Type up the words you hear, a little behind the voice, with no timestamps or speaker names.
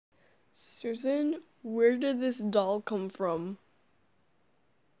Susan, where did this doll come from?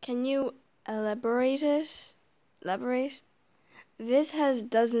 Can you elaborate it? Elaborate? This has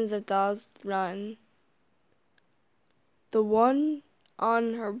dozens of dolls run. The one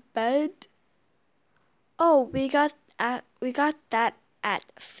on her bed? Oh, we got that at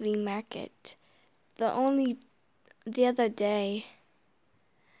flea market. The other day.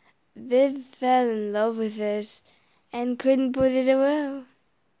 Viv fell in love with it and couldn't put it away.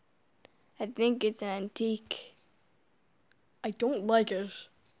 I think it's an antique. I don't like it.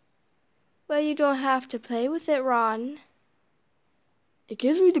 Well, you don't have to play with it, Ron. It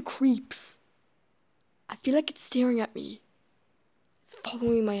gives me the creeps. I feel like it's staring at me. It's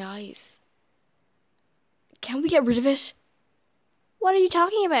following my eyes. Can't we get rid of it? What are you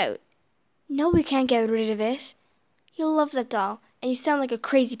talking about? No, we can't get rid of it. He loves that doll, and you sound like a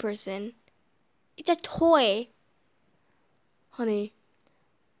crazy person. It's a toy. Honey,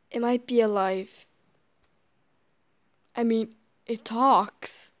 it might be alive. I mean, it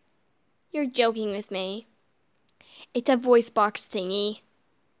talks. You're joking with me. It's a voice box thingy.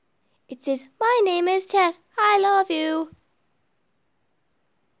 It says, "My name is Tess. I love you."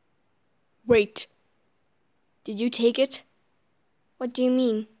 Wait. Did you take it? What do you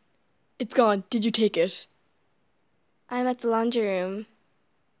mean? It's gone. Did you take it? I'm at the laundry room.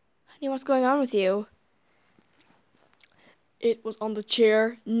 Honey, what's going on with you? It was on the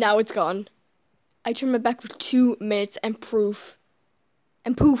chair. Now it's gone. I turned my back for 2 minutes and poof.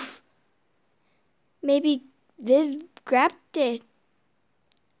 Maybe Viv grabbed it.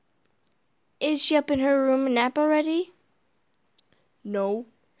 Is she up in her room and nap already? No.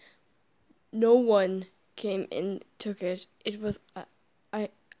 No one came and took it. It was...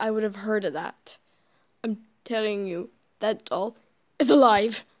 I would have heard of that. I'm telling you, that doll is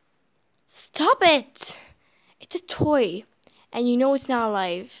alive. Stop it! It's a toy, and you know it's not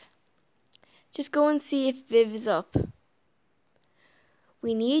alive. Just go and see if Viv is up.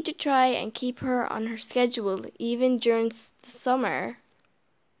 We need to try and keep her on her schedule, even during the summer.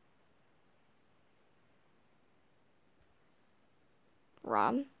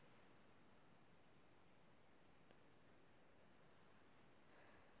 Ron?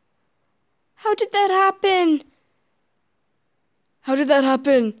 How did that happen? How did that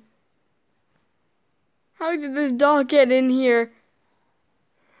happen? How did this doll get in here?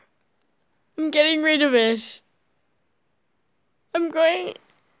 I'm getting rid of it.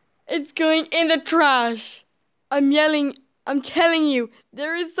 It's going in the trash. I'm yelling, I'm telling you,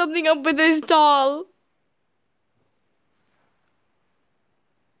 there is something up with this doll.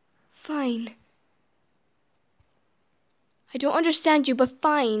 Fine. I don't understand you, but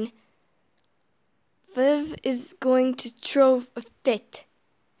fine. Viv is going to throw a fit.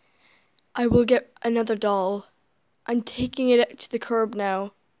 I will get another doll. I'm taking it to the curb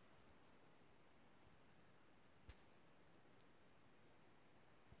now.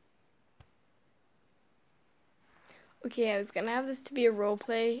 Okay, I was gonna have this to be a role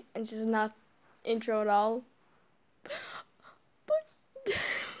play and just not intro at all. But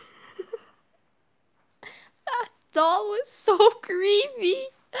that doll was so creepy.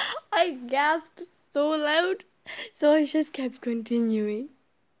 I gasped so loud, so I just kept continuing.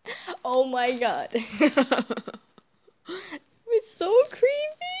 Oh my god. It was so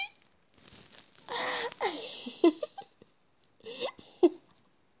creepy.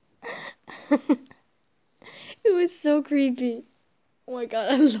 It was so creepy. Oh my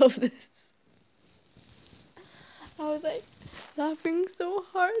god, I love this. I was like laughing so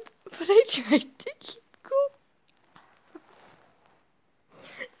hard, but I tried to keep going.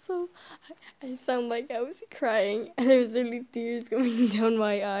 So I sound like I was crying and there was literally tears coming down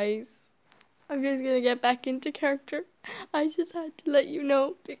my eyes. I'm just gonna get back into character. I just had to let you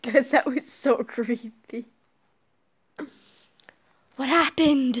know because that was so creepy. What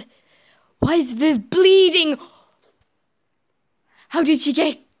happened? Why is Viv bleeding? How did she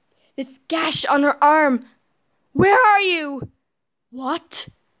get this gash on her arm? Where are you? What?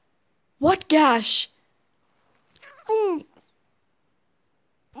 What gash?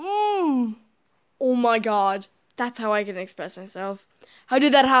 Oh my god. That's how I can express myself. How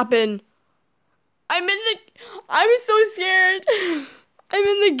did that happen? I'm so scared. I'm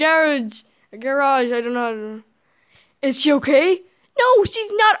in the garage. I don't know. Is she okay? No,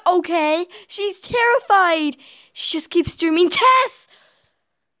 she's not okay. She's terrified. She just keeps screaming, "Tess!"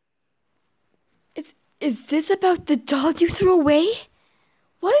 Is this about the doll you threw away?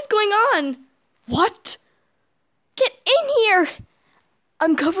 What is going on? What? Get in here.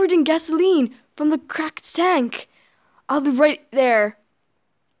 I'm covered in gasoline from the cracked tank. I'll be right there.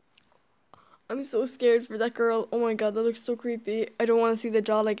 I'm so scared for that girl. Oh my god, that looks so creepy. I don't want to see the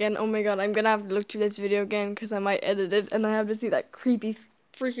doll again. Oh my god, I'm gonna have to look through this video again because I might edit it and I have to see that creepy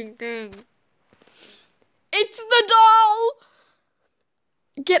freaking thing. It's the doll!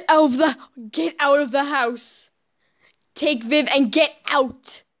 Get out of the house. Take Viv and get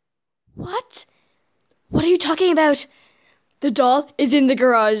out. What? What are you talking about? The doll is in the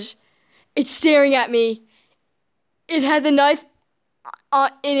garage. It's staring at me. It has a knife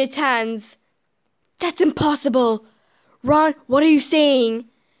in its hands. That's impossible. Ron, what are you saying?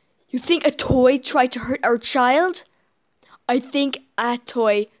 You think a toy tried to hurt our child? I think a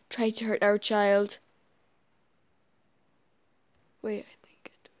toy tried to hurt our child. Wait, I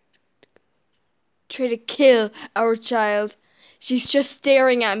think a toy tried to kill our child. She's just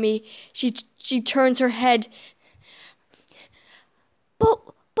staring at me. She turns her head. But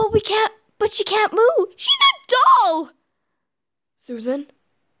we can't. But she can't move. She's a doll. Susan,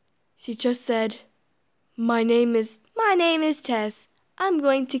 she just said, My name is Tess. I'm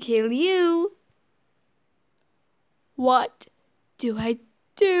going to kill you. What do I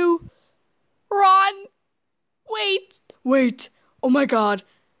do? Ron! Wait! Oh my god.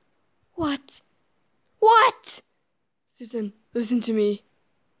 What? Susan, listen to me.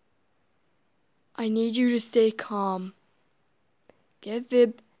 I need you to stay calm. Get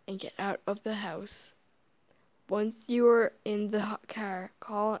Vib and get out of the house. Once you are in the car,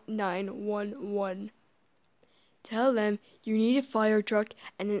 call 911. Tell them you need a fire truck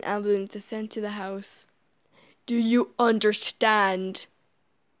and an ambulance to send to the house. Do you understand?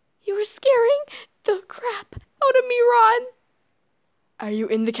 You are scaring the crap out of me, Ron. Are you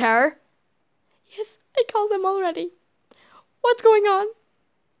in the car? Yes, I called them already. What's going on?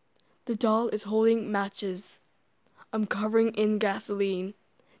 The doll is holding matches. I'm covering in gasoline.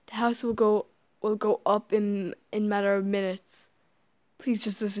 The house will go up in a matter of minutes. Please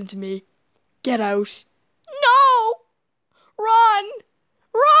just listen to me. Get out. No! Run!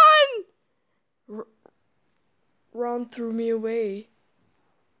 Ron threw me away.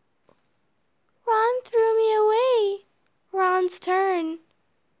 Ron threw me away. Ron's turn.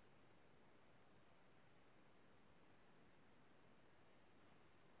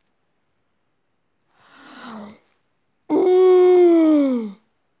 Ooh.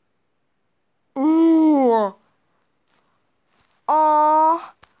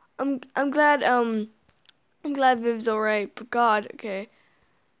 Aw. I'm glad Viv's alright, but God, okay.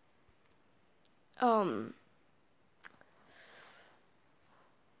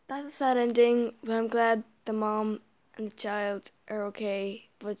 That's a sad ending, but I'm glad the mom and the child are okay,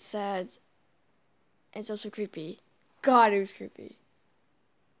 but it's sad. And it's also creepy. God, it was creepy.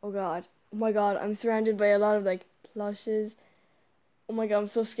 Oh God. Oh my God, I'm surrounded by a lot of like plushes. Oh my God, I'm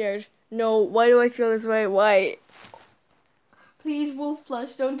so scared. No, why do I feel this way? Why? Please, wolf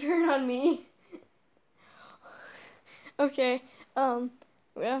plush, don't turn on me. Okay, we're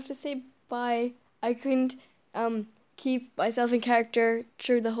gonna have to say bye. I couldn't, keep myself in character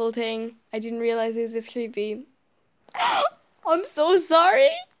through the whole thing. I didn't realize it was this creepy. I'm so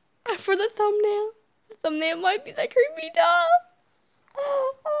sorry for the thumbnail. The thumbnail might be that creepy doll.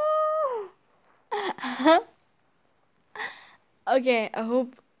 Okay, I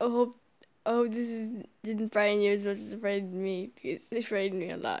hope didn't frighten you as much as it frightened me, because it frightened me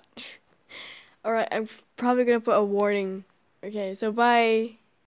a lot. Alright, I'm probably gonna put a warning. Okay, so bye.